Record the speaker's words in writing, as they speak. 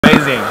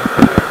amazing.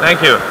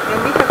 Thank you. And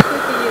we have 30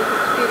 years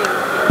experience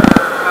in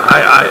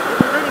I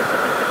it's very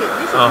sophisticated.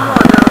 This is Uh-huh.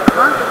 model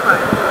 1 to 5.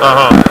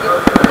 Uh-huh. It's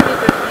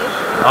 2-liter dish.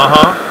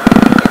 Uh-huh. You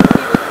can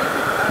see that this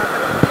is a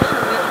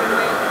competition which we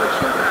made for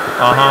children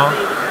Uh-huh. where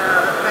they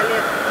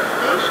collect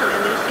station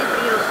and receive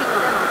real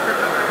signals from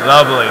satellite.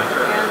 Lovely.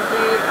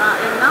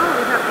 And now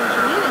we have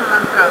engineering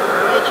contract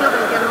where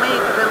children can make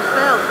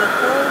themselves the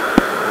whole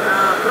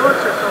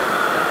process of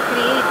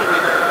creating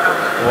the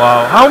company.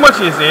 Wow. How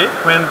much is it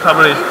when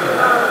published?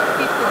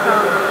 It's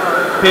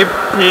about $50,000.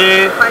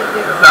 $50,000.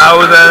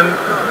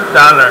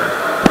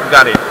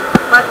 Got it.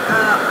 But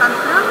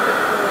contracted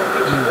for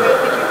which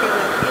you can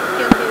it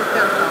can be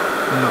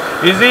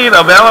 10,000. Is it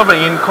available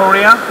in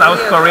Korea, South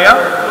Yes. Korea?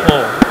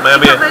 Oh,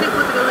 maybe. We have very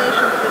good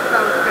relations with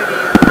South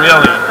Korea.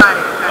 Really?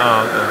 Kari.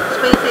 Oh, okay.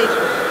 Space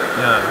agency.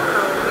 Yeah.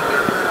 So we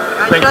can.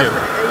 Thank you.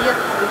 Yes,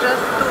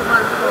 just 2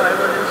 months ago I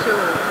was in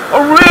Seoul.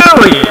 Oh,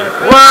 really? Yes.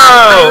 Wow, I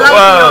like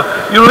wow.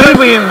 You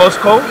live in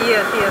Moscow?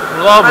 Yes, yes.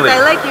 Lovely. But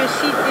I like your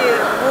city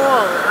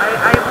wall.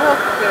 I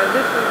walked there.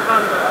 This is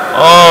wonderful.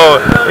 Oh,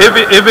 if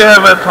you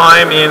have a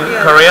time in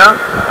Yes. Korea,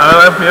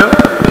 I'll help you.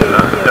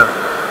 Yes.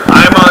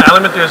 I'm an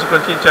elementary school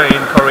teacher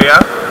in Korea,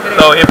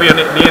 so if you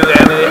need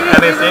anything.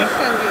 We will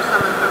send you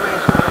some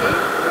information, okay?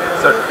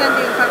 So- We'll send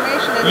you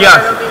information and Yes,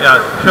 there will be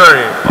yes, some sure.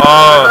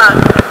 Oh, class.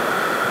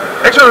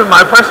 actually,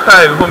 my first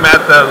time who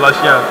met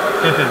Russia,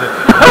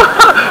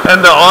 and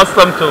the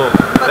awesome too.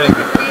 But Thank it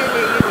you. is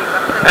really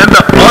unique. And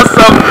the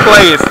awesome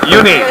place,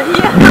 unique.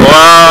 Yeah.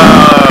 Wow.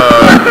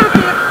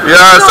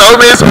 Yeah, so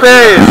many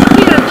space.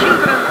 Here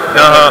children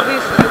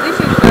this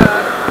is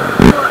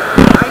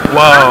I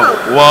Wow,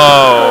 traveled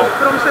wow,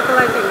 from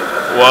satellite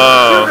images.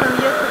 wow. Children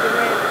yesterday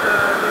made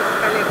this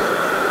collection.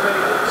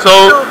 So,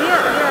 So we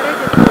are ready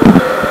to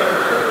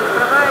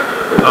provide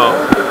all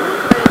the tools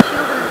where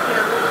children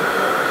can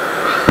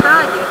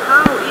study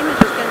how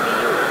images can be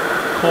used.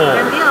 cool.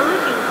 And we are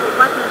looking for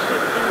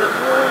partnership in the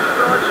whole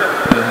project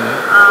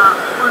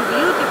on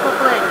beauty for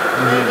planet,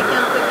 where we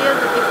can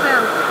together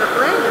defend the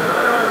planet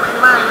from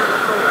environmental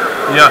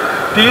problems. Yeah,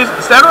 these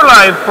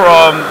satellite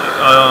from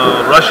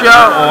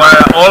Russia or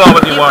all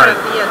over the world?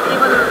 Yes,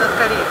 even in the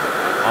Korea.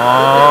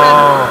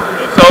 Oh,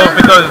 It so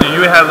depends. because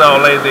you have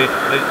already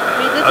the This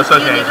is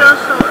association.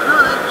 universal, no,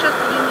 it's just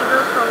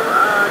universal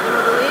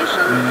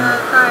demodulation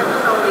type,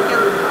 so we can,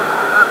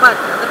 but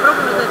the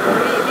problem is that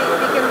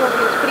we can work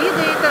with free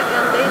data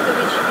and data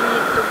which we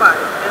need to buy.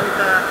 And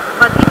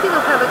but if you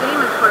don't have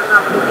agreements, for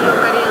example, with your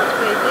Korean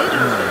space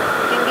agency,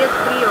 you can get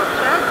free of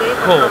charge data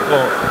Cool, from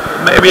cool.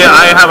 Maybe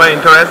I have an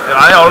interest.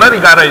 I already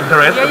got an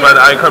interest, Yeah, yeah. but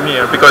I come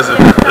here because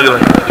Okay.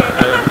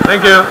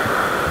 Thank you.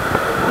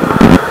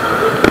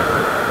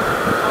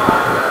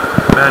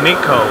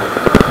 Manico.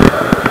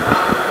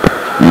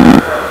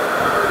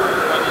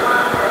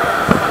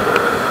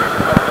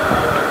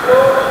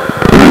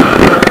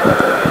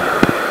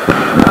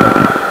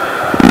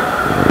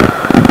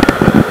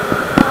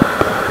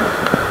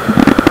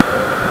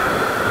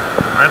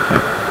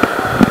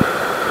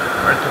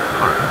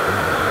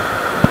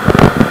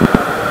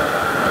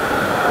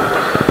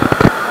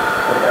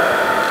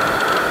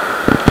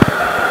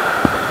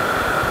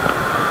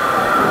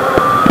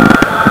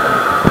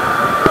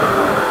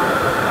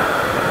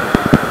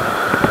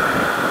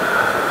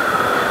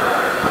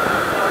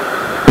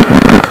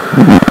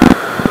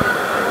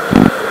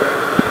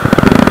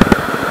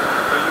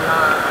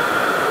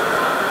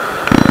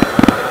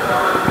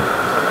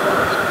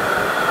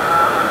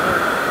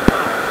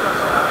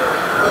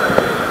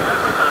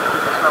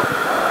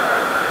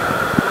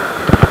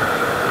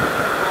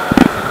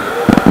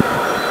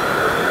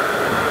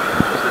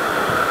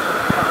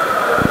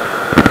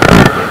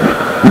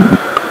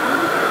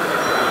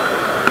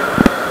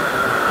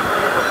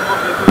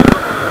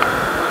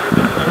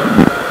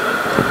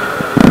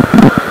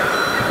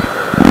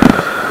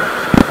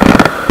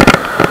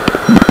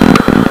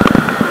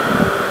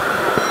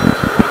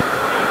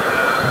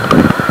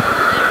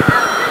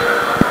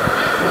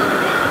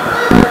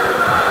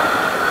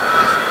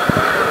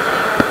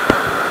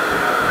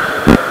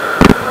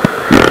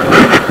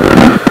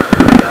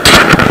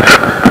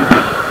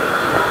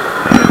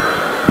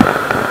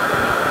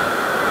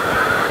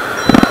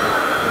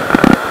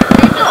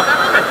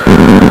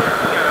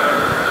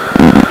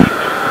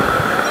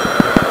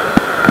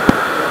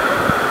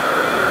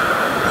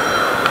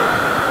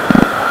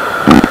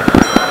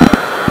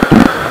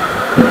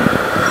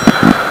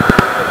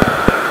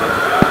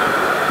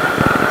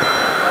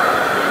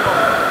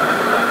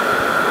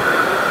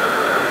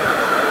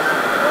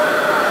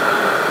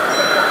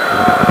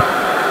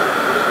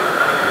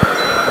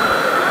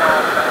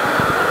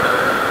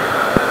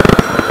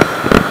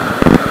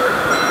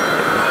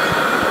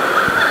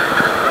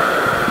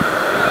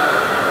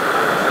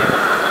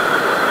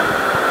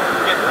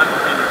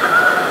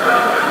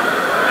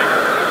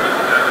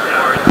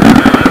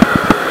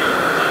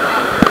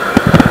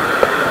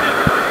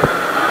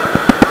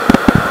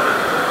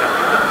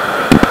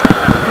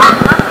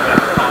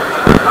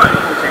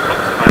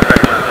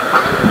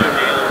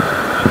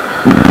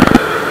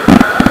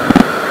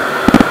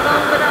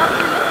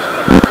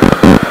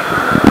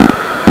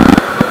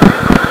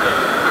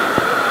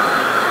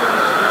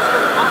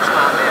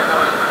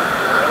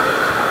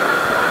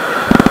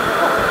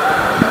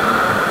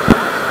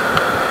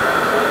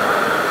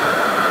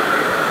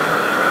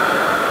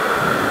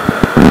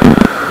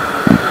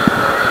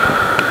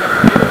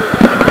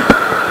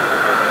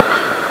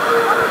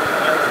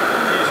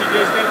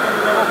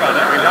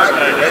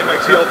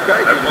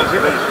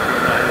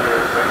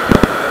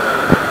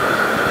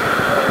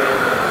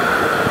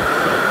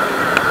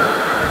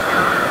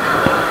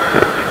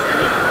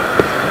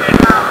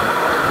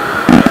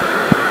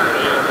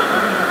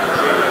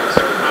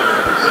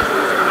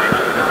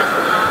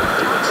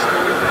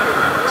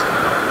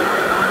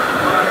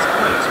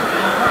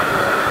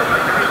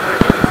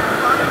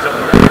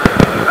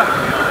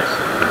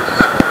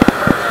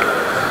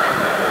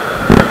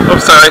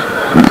 sorry.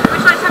 Would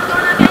you like to have a go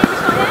on our game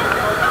we've got here?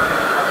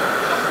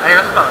 Hey,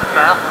 that's about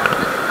fair.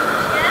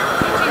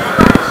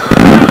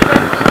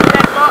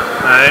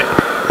 Alright.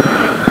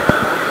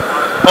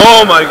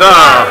 Oh my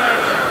god.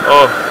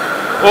 Oh.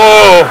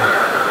 Oh.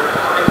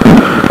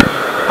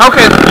 How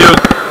can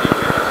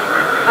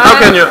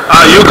you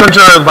you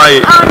control it by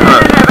no,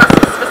 that's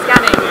for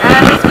scanning.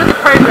 It's for the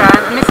program,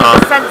 and this is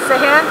the sensor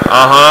here.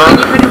 When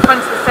you put it in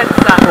front of the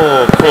sensor,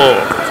 cool.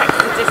 it detects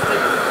the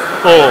distance.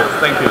 Cool,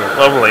 thank you.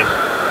 Lovely.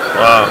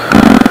 Wow.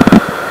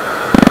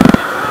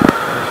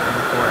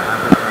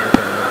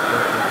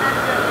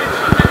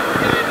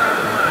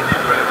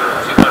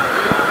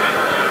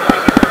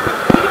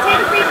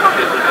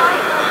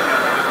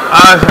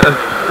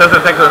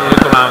 Just take a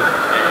look around.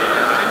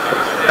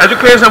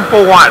 Education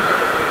for what?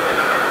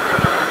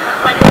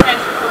 Education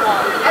for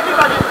what?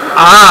 Everybody.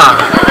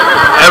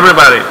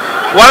 Everybody.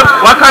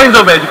 What kinds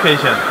of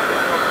education?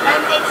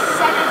 It's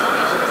SEN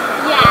education.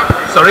 Yeah.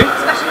 Sorry?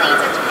 Special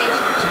needs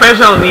education.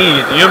 Special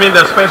need. You mean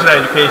the special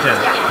education?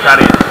 Yeah. Got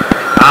it.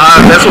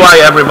 That's why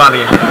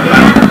everybody.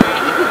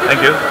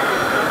 Thank you.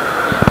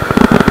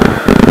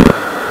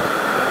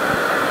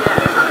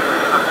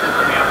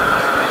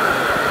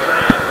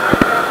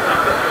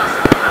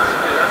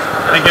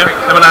 Thank you.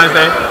 Have a nice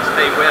day.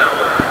 They will.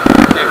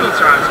 Yeah, he's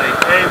around saying,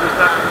 hey, was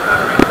that?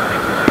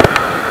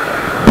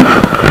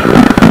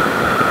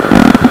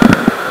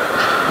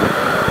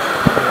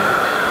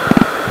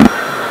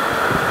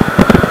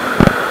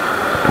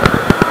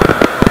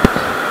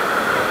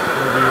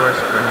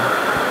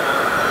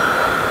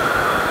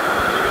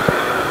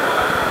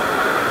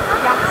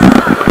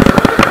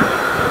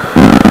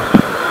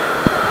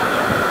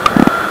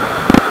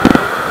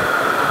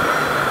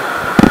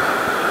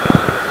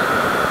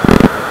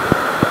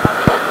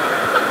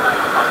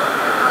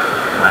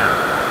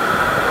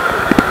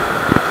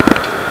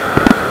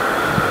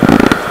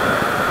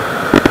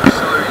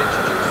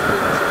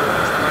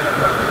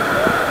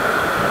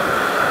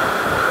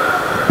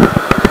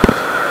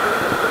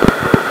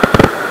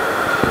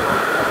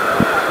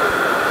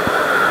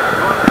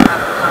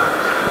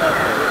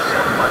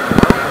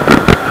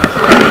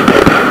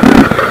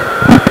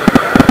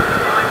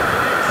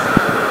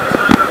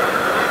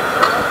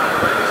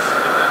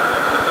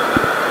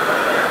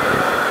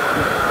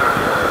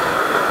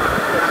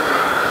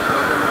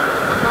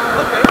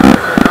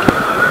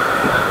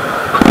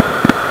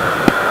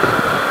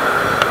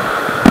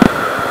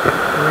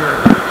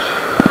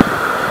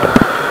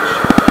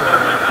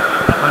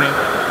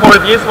 For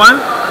this one,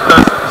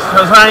 the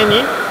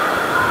Society,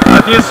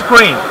 this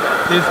screen,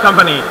 this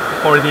company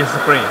for this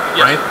screen,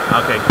 yes. Right?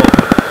 Okay, cool.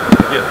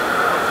 Thank you.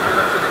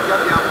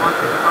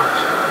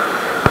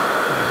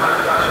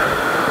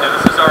 Yeah,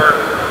 this is our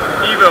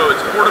Evo. It's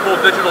portable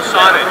digital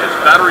signage. It's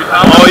battery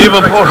powered. Oh,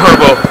 even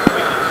portable.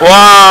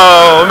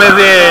 Wow,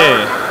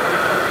 amazing.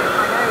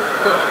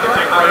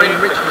 Our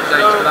enrichment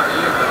dates for that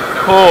Evo.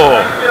 Cool.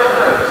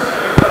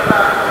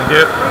 Thank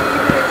you.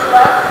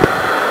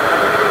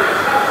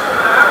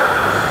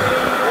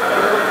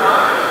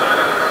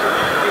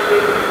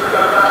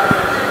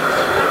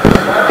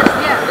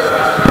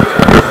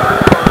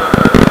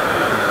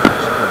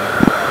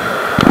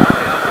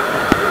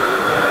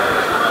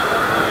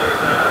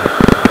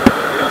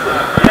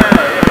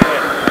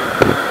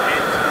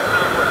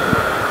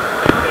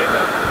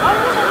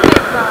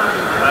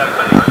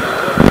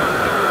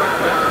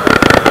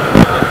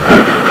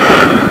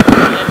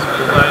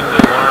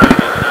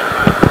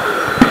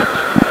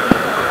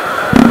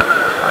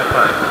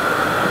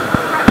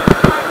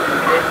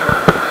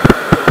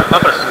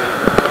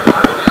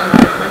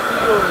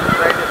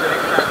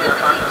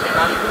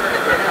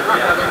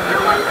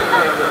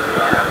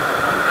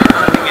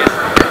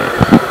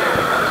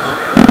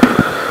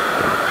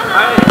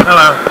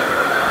 Hello.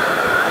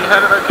 You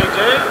heard of OKJ?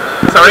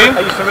 Sorry?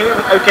 Are you familiar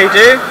with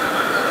OKJ?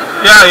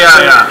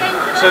 Yeah.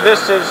 So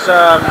this is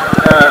a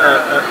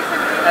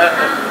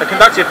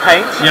conductive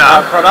paint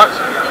product,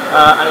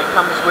 and it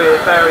comes with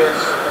various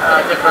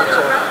different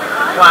sort of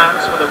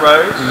plans for the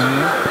roads,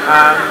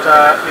 and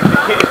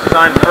the kit is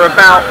designed for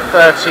about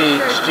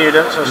 30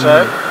 students or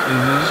so.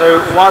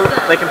 So while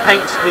they can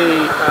paint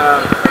the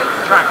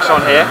tracks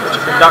on here, which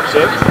are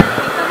conductive,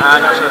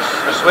 and that's a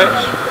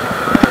switch,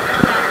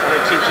 and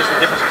it teaches the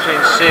difference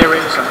between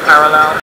series and parallel.